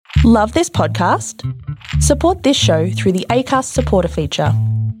Love this podcast? Support this show through the Acast supporter feature.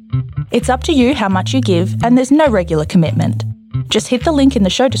 It's up to you how much you give, and there's no regular commitment. Just hit the link in the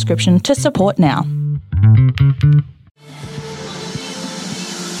show description to support now.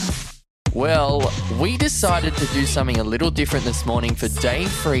 Well, we decided to do something a little different this morning for day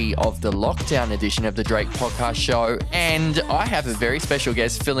 3 of the lockdown edition of the Drake Podcast Show, and I have a very special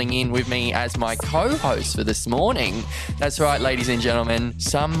guest filling in with me as my co-host for this morning. That's right, ladies and gentlemen,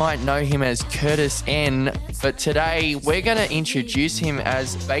 some might know him as Curtis N, but today we're going to introduce him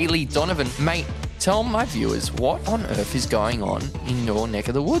as Bailey Donovan. Mate, tell my viewers what on earth is going on in your neck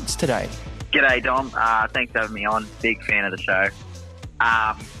of the woods today. G'day, Dom. Thanks for having me on. Big fan of the show.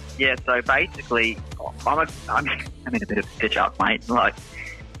 Yeah, so basically, I'm in a bit of a stitch up, mate. Can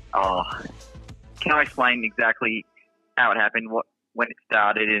I explain exactly how it happened, when it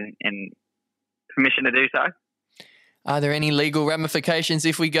started, and permission to do so? Are there any legal ramifications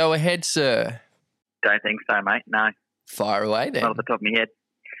if we go ahead, sir? Don't think so, mate. No. Fire away then. Not off the top of my head.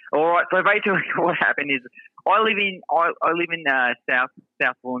 All right. So basically, what happened is I live in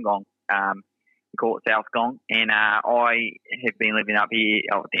South Wollongong. We call it South Gong, and I have been living down here,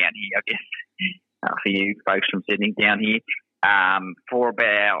 I guess, for you folks from Sydney, down here, for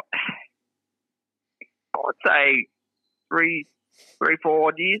about, I'd say, 4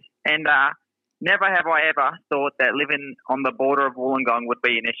 odd years, and never have I ever thought that living on the border of Wollongong would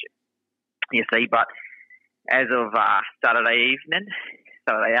be an issue, you see, but as of Saturday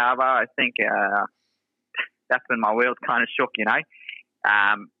Arvo, I think that's when my world kind of shook, you know.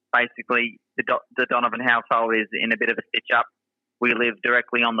 Basically, the Donovan household is in a bit of a stitch up. We live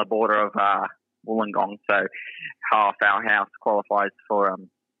directly on the border of Wollongong, so half our house qualifies for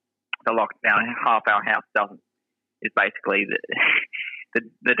the lockdown. Half our house doesn't. Is basically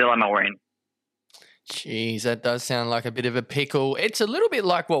the dilemma we're in. Jeez, that does sound like a bit of a pickle. It's a little bit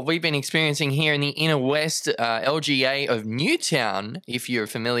like what we've been experiencing here in the inner west LGA of Newtown. If you're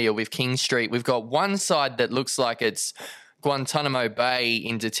familiar with King Street, we've got one side that looks like it's Guantanamo Bay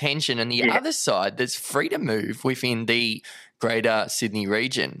in detention, and the other side that's free to move within the greater Sydney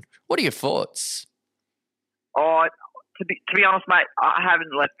region. What are your thoughts? Oh, to be honest, mate, I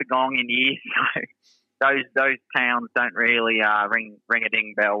haven't left the Gong in years, so those towns don't really ring a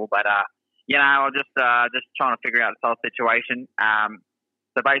ding bell. But you know, I'm just trying to figure out this whole situation.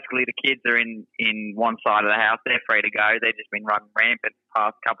 So basically, the kids are in one side of the house; they're free to go. They've just been running rampant the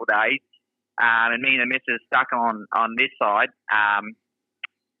past couple of days. And me and the missus stuck on this side.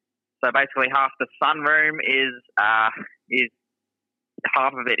 So basically, half the sunroom is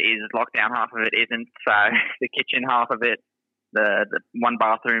half of it is locked down, half of it isn't. So the kitchen, half of it, the one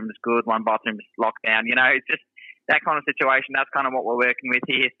bathroom is good, one bathroom is locked down. You know, it's just that kind of situation. That's kind of what we're working with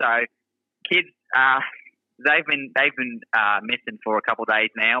here. So kids, they've been missing for a couple of days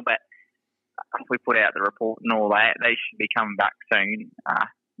now, but we put out the report and all that. They should be coming back soon.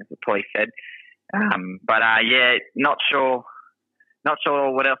 As the police said, yeah, not sure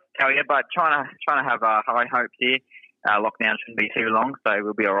what else to tell you, but trying to have high hopes here. Lockdown shouldn't be too long, so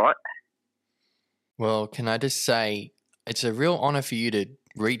we'll be all right. Well, can I just say it's a real honour for you to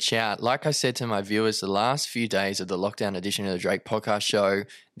reach out. Like I said to my viewers, the last few days of the lockdown edition of the Drake Podcast Show,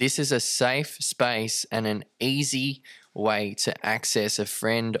 this is a safe space and an easy way to access a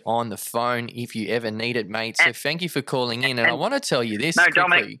friend on the phone if you ever need it, mate. So thank you for calling in. And I want to tell you this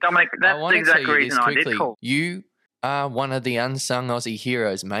quickly. Dominic, that's the exact reason I did call. You are one of the unsung Aussie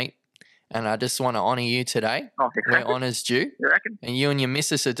heroes, mate. And I just want to honour you today. Where honour's due. You reckon? And you and your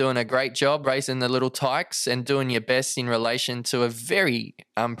missus are doing a great job raising the little tykes and doing your best in relation to a very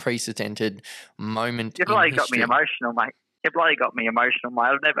unprecedented moment You bloody got me emotional, mate. I've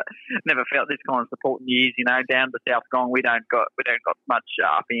never felt this kind of support in years. You know, down the South Gong, we don't got much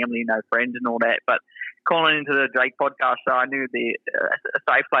family, no friends, and all that. But calling into the Drake Podcast Show, I knew a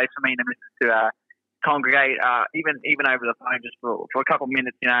safe place for me and the missus to congregate, even over the phone, just for a couple of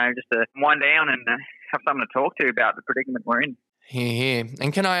minutes, you know, just to wind down and have someone to talk to about the predicament we're in. Here.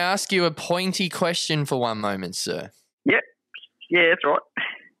 And can I ask you a pointy question for one moment, sir? Yep. Yeah, that's right.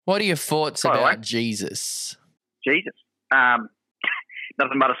 What are your thoughts about Jesus? Jesus.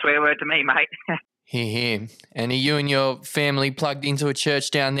 Nothing but a swear word to me, mate. Here. And are you and your family plugged into a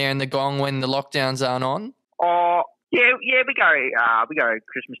church down there in the Gong when the lockdowns aren't on? Oh, yeah, we go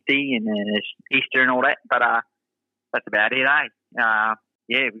Christmas Day and Easter and all that, but that's about it, eh?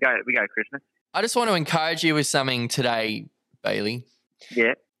 Yeah, we go Christmas. I just want to encourage you with something today, Bailey.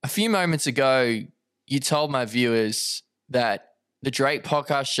 Yeah. A few moments ago, you told my viewers that the Drake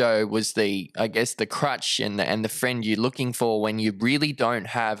Podcast Show was the crutch and the friend you're looking for when you really don't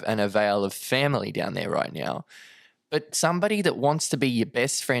have an avail of family down there right now. But somebody that wants to be your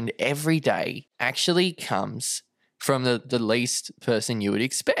best friend every day actually comes from the least person you would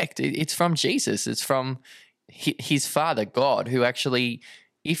expect. It's from Jesus. It's from his Father, God, who actually,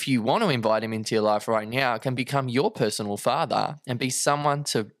 if you want to invite him into your life right now, can become your personal father and be someone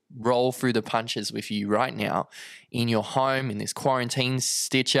to roll through the punches with you right now in your home, in this quarantine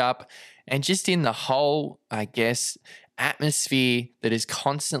stitch up, and just in the whole, I guess, atmosphere that is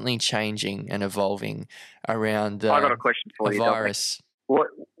constantly changing and evolving around I got a question for a you, virus.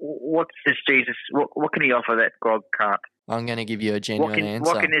 What's this Jesus? What can he offer that God can't? I'm going to give you a genuine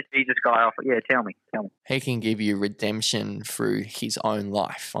answer. What can this Jesus guy offer? Yeah, tell me. He can give you redemption through his own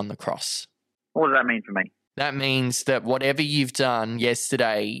life on the cross. What does that mean for me? That means that whatever you've done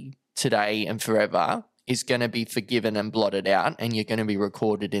yesterday, today, and forever is going to be forgiven and blotted out, and you're going to be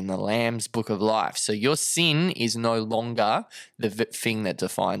recorded in the Lamb's Book of Life. So your sin is no longer the thing that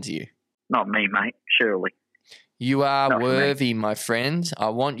defines you. Not me, mate, surely. You are worthy, my friend. I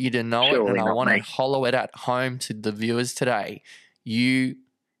want you to know it, and I want to hollow it at home to the viewers today.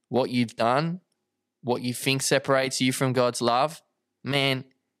 What you've done, what you think separates you from God's love, man,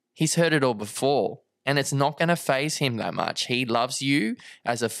 he's heard it all before, and it's not going to faze him that much. He loves you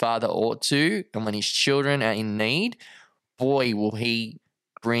as a father ought to, and when his children are in need, boy, will he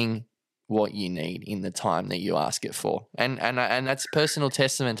bring what you need in the time that you ask it for. And that's personal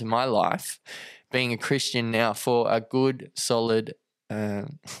testament to my life, being a Christian now for a good, solid,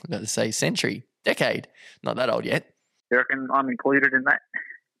 let's say decade. Not that old yet. You reckon I'm included in that?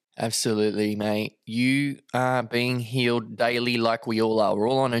 Absolutely, mate. You are being healed daily like we all are. We're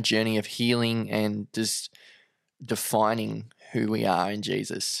all on a journey of healing and just defining who we are in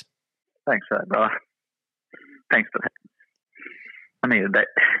Jesus. Thanks for that, brother. Thanks for that. I needed that.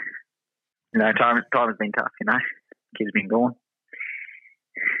 Time has been tough, Kids been gone.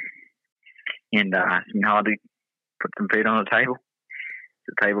 And it's been hard to put some food on the table.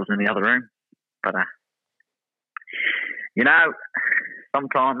 The table's in the other room. But,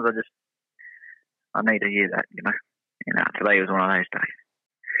 sometimes I need to hear that, Today was one of those days.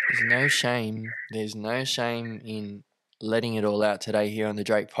 There's no shame in letting it all out today here on the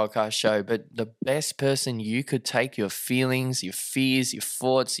Drake Podcast Show. But the best person you could take your feelings, your fears, your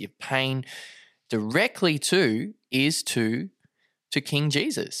thoughts, your pain directly to is to King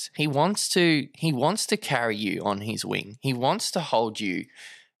Jesus. He wants to carry you on his wing. He wants to hold you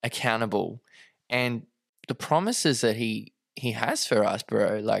accountable. And the promises that he has for us,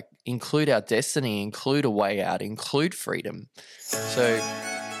 bro, like include our destiny, include a way out, include freedom. So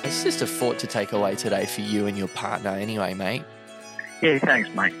it's just a thought to take away today for you and your partner anyway, mate. Yeah, thanks,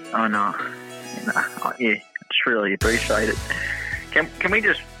 mate. I know. Yeah, just really appreciate it.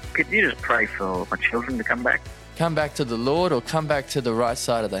 Could you just pray for my children to come back? Come back to the Lord or come back to the right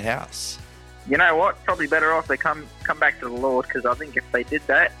side of the house? You know what? Probably better off they come back to the Lord, because I think if they did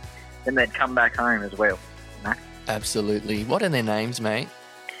that, then they'd come back home as well. Absolutely. What are their names, mate?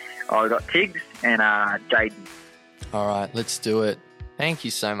 I got Tiggs and Jaden. All right, let's do it. Thank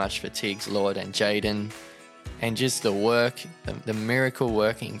you so much for Tiggs, Lord, and Jaden, and just the work, the miracle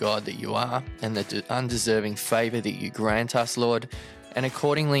working God that you are, and the undeserving favor that you grant us, Lord. And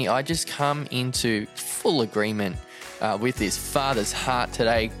accordingly, I just come into full agreement with this Father's heart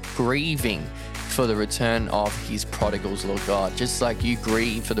today, grieving for the return of his prodigals, Lord God. Just like you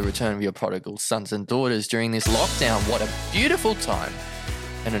grieve for the return of your prodigal sons and daughters during this lockdown. What a beautiful time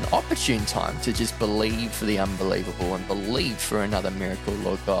and an opportune time to just believe for the unbelievable and believe for another miracle,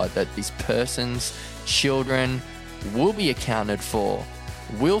 Lord God, that this person's children will be accounted for,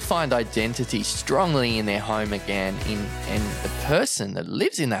 will find identity strongly in their home again, and the person that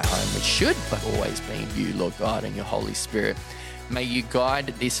lives in that home, which should always be you, Lord God, and your Holy Spirit. May you guide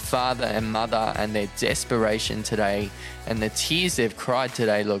this father and mother and their desperation today and the tears they've cried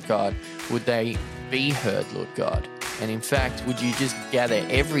today, Lord God. Would they be heard, Lord God? And in fact, would you just gather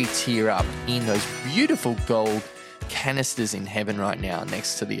every tear up in those beautiful gold canisters in heaven right now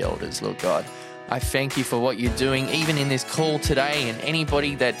next to the elders, Lord God? I thank you for what you're doing, even in this call today, and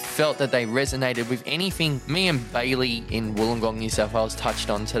anybody that felt that they resonated with anything me and Bailey in Wollongong, New South Wales touched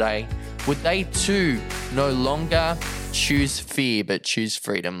on today. Would they too no longer choose fear, but choose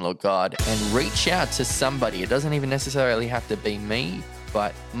freedom, Lord God, and reach out to somebody? It doesn't even necessarily have to be me,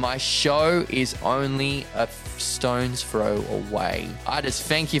 but my show is only a stone's throw away. I just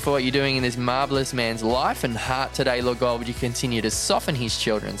thank you for what you're doing in this marvelous man's life and heart today, Lord God. Would you continue to soften his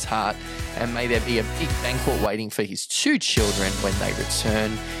children's heart, and may there be a big banquet waiting for his two children when they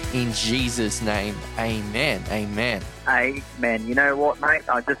return. In Jesus' name, amen. Amen. Amen. You know what, mate?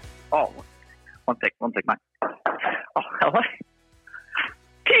 One sec, mate. Oh, hello?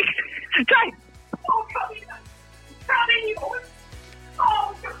 Tiggs! Jane! Oh, anymore.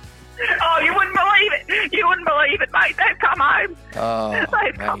 Oh, you wouldn't believe it. You wouldn't believe it, mate. They've come home. Oh,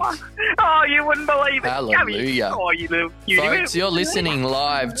 They've come home. Oh, you wouldn't believe it. Hallelujah. Oh, you little cutie. Folks, you're listening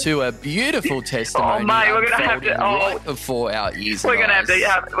live to a beautiful testimony. Oh, mate, we're gonna have to. Right before our ears. We're gonna have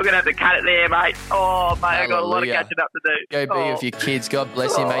to cut it there, mate. Oh, mate, I've got a lot of catching up to do. Go be with your kids. God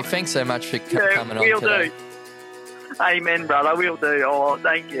bless you, mate. Thanks so much for coming on today. Do. Amen, brother. We'll do. Oh,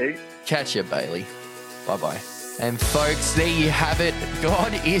 thank you. Catch you, Bailey. Bye-bye. And folks, there you have it.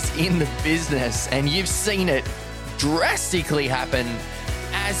 God is in the business, and you've seen it drastically happen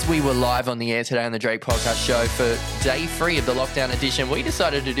as we were live on the air today on the Drake Podcast Show for day 3 of the lockdown edition. We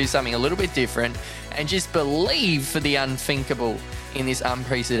decided to do something a little bit different and just believe for the unthinkable in this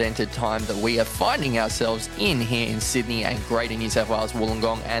unprecedented time that we are finding ourselves in here in Sydney and Greater New South Wales,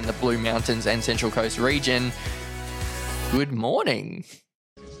 Wollongong and the Blue Mountains and Central Coast region. Good morning.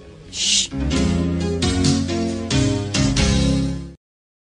 Shh.